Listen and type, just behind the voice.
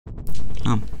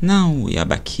Now we are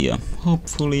back here.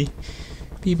 Hopefully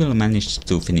we will manage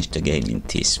to finish the game in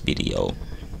this video.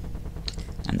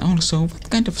 And also, what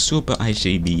kind of super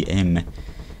ICBM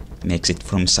makes it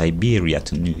from Siberia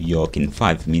to New York in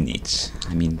 5 minutes?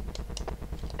 I mean...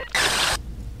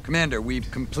 Commander, we've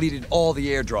completed all the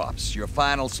airdrops. Your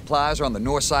final supplies are on the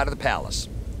north side of the palace.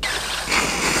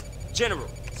 General,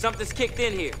 something's kicked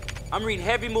in here. I'm reading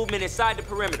heavy movement inside the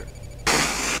perimeter.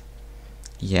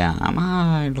 Yeah,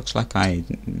 looks like I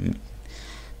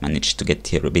managed to get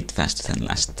here a bit faster than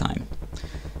last time.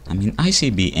 I mean,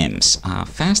 ICBMs are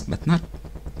fast, but not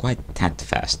quite that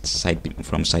fast.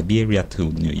 From Siberia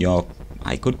to New York,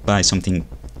 I could buy something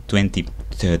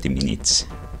 20-30 minutes,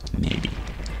 maybe.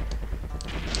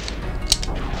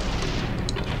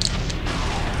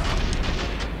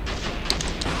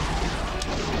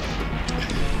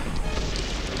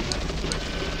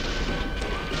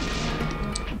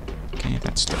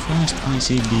 That's the first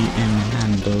ICBM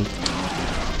handled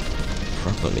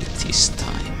properly this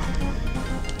time.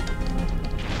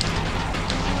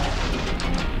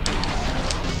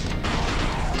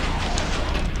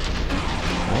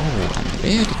 Oh, and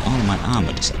where did all my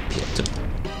armor disappear to?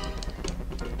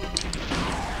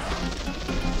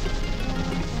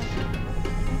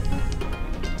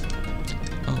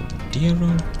 Oh dear,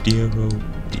 oh dear, oh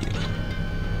dear.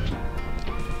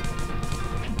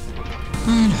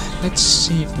 Well, let's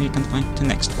see if we can find the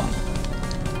next one.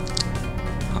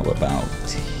 How about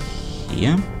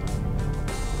here?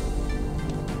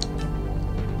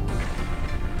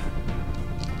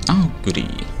 Oh,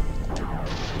 goody.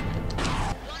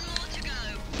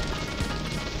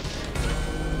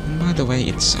 And by the way,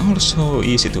 it's also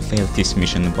easy to fail this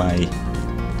mission by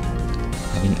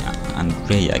having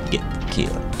Andrea get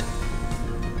killed.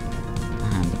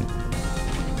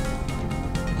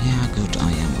 Yeah, good,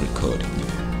 I am recording.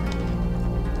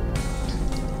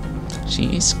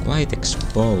 She is quite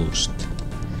exposed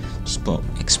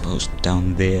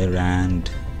down there, and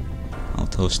all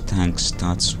those tanks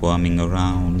start swarming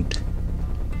around.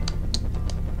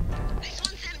 This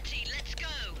one's empty, let's go.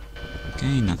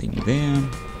 Okay, nothing there.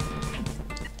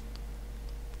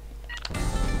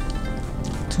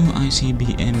 2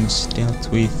 ICBMs dealt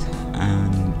with,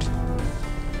 and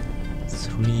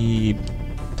 3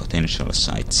 potential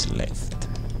sites left.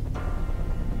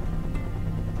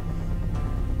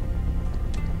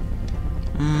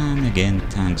 And again,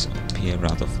 tanks appear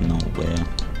out of nowhere.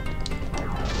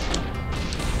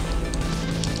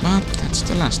 But that's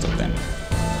the last of them.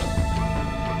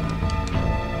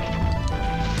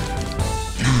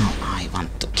 Now I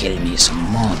want to kill me some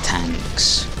more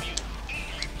tanks.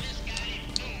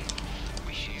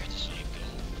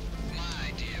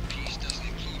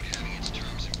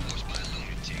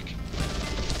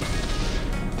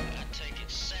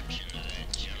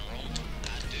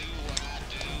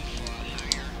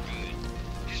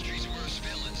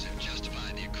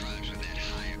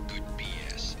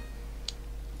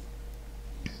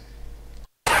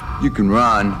 You can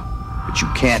run, but you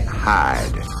can't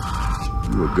hide.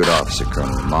 You were a good officer,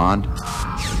 Colonel Lamond,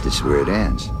 but this is where it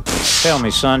ends. Tell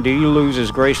me, son, do you lose as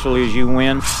gracefully as you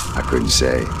win? I couldn't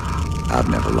say. I've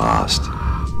never lost.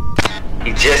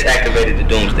 He just activated the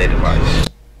Doomsday device.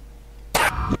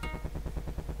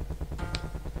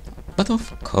 But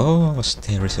of course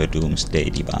there is a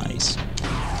Doomsday device.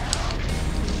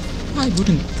 Why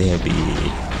wouldn't there be?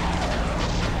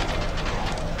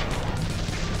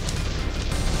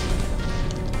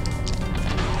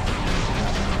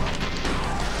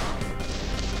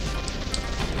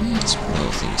 Let's blow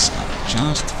these up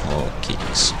just for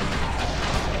kicks.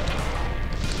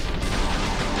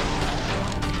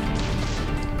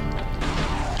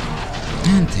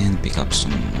 And then pick up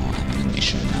some more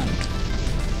ammunition and...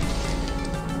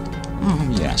 Oh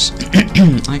yes,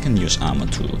 I can use armor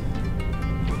too.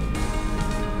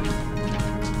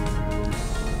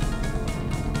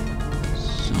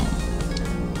 So,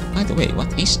 by the way,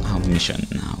 what is our mission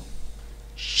now?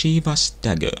 Shiva's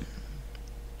dagger.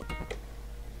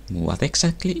 What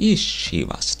exactly is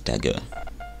Shiva's dagger?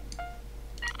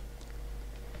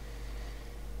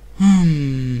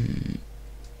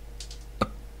 A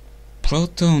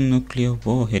proto-nuclear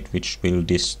warhead which will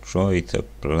destroy the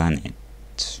planet.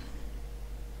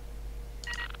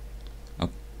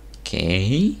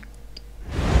 Okay.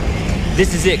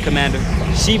 This is it, Commander.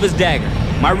 Shiva's dagger.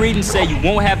 My readings say you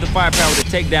won't have the firepower to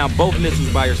take down both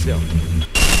missiles by yourself.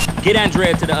 Get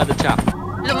Andrea to the other chopper.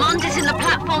 Lamond is in the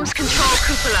platform's control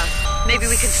cupola. Maybe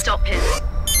we can stop him.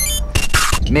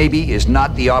 Maybe is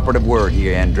not the operative word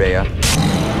here, Andrea.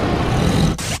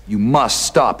 You must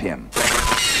stop him.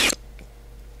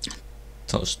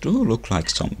 Those do look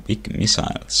like some big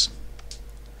missiles.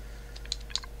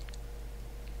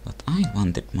 But I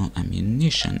wanted more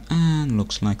ammunition, and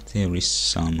looks like there is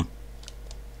some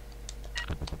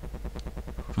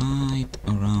right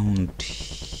around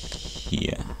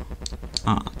here.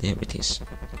 Ah, there it is.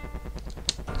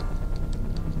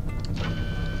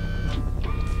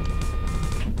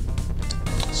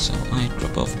 So I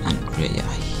drop off Andrea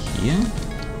here.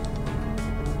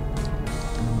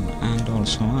 And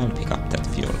also I'll pick up that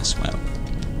fuel as well.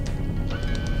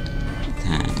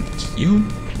 Thank you.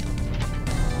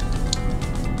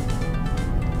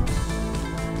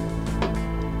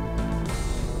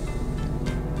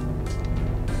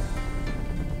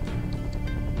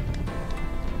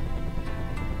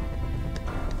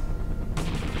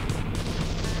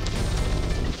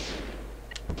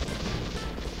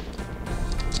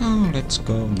 So let's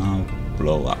go now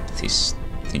blow up this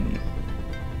thing.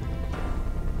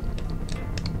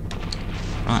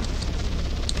 Right.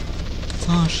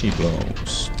 Tashi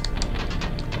blows.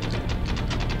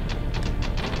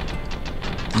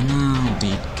 And now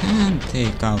we can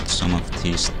take out some of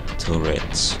these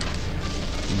turrets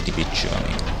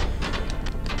individually.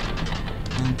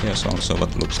 And there's also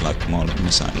what looks like more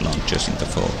missile launchers in the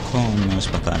four corners,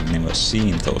 but I've never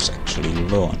seen those actually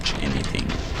launch anything.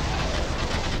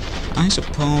 I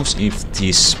suppose if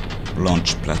this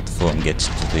launch platform gets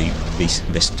to the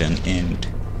western end,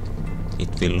 it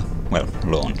will, well,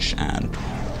 launch and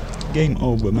game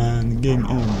over, man, game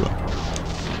over.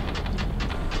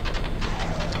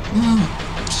 Now,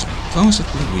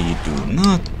 supposedly we do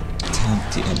not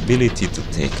have the ability to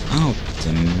take out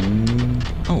the...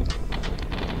 Oh,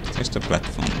 there's the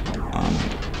platform.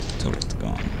 Turret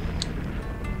gone.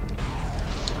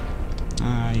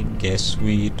 I guess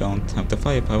we don't have the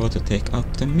firepower to take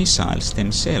out the missiles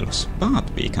themselves,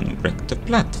 but we can wreck the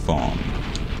platform.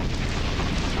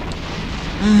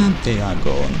 And they are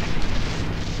gone.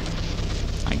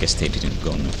 I guess they didn't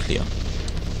go nuclear.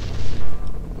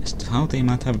 As to how they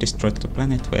might have destroyed the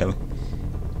planet, well,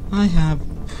 I have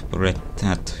read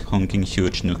that honking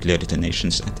huge nuclear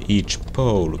detonations at each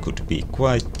pole could be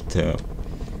quite,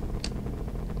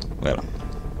 well,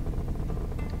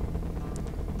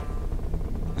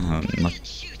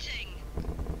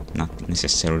 not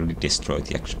necessarily destroy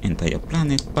the entire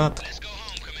planet, but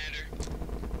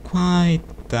quite,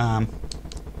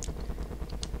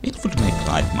 it would make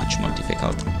life much more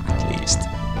difficult, at least.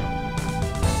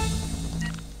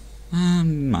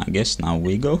 I guess now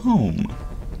we go home.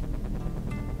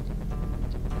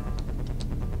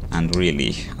 And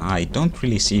really, I don't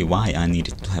really see why I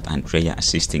needed to have Andrea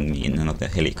assisting me in another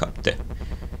helicopter.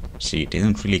 She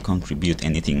didn't really contribute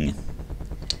anything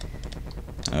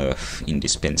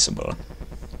indispensable.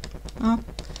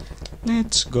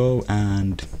 Let's go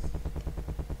and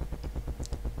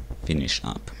finish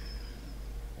up.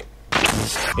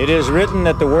 It is written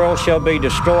that the world shall be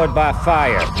destroyed by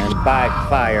fire, and by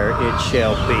fire it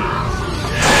shall be.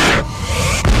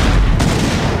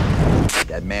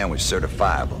 That man was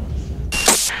certifiable.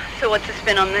 So what's the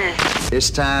spin on this?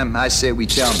 This time, I say we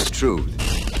tell him the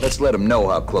truth. Let's let them know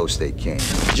how close they came.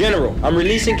 General, I'm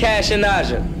releasing Cash and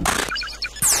Naja.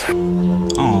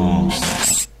 Oh.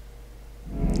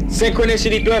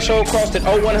 Synchronicity threshold crossed at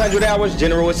 0100 hours.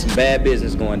 General, it's some bad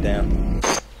business going down.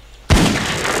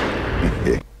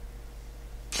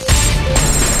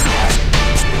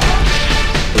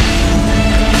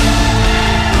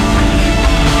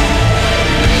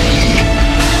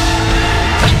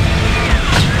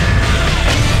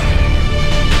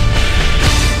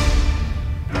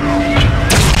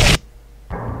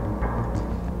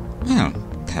 Well,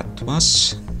 that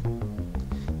was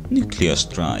Nuclear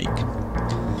Strike.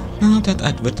 Now that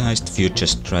advertised Future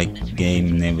Strike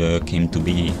game never came to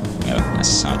be, well, as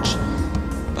such,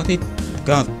 but it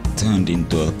got turned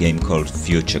into a game called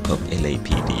Future Cop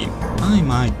LAPD. I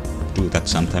might do that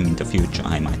sometime in the future,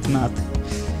 I might not,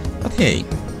 but hey,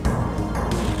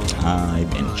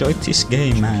 I've enjoyed this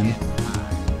game, and,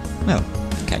 well,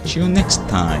 catch you next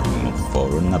time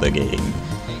for another game.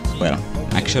 Well,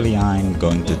 actually I'm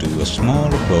going to do a small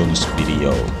bonus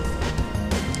video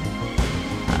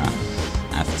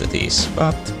after this,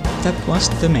 but that was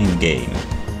the main game.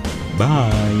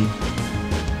 Bye!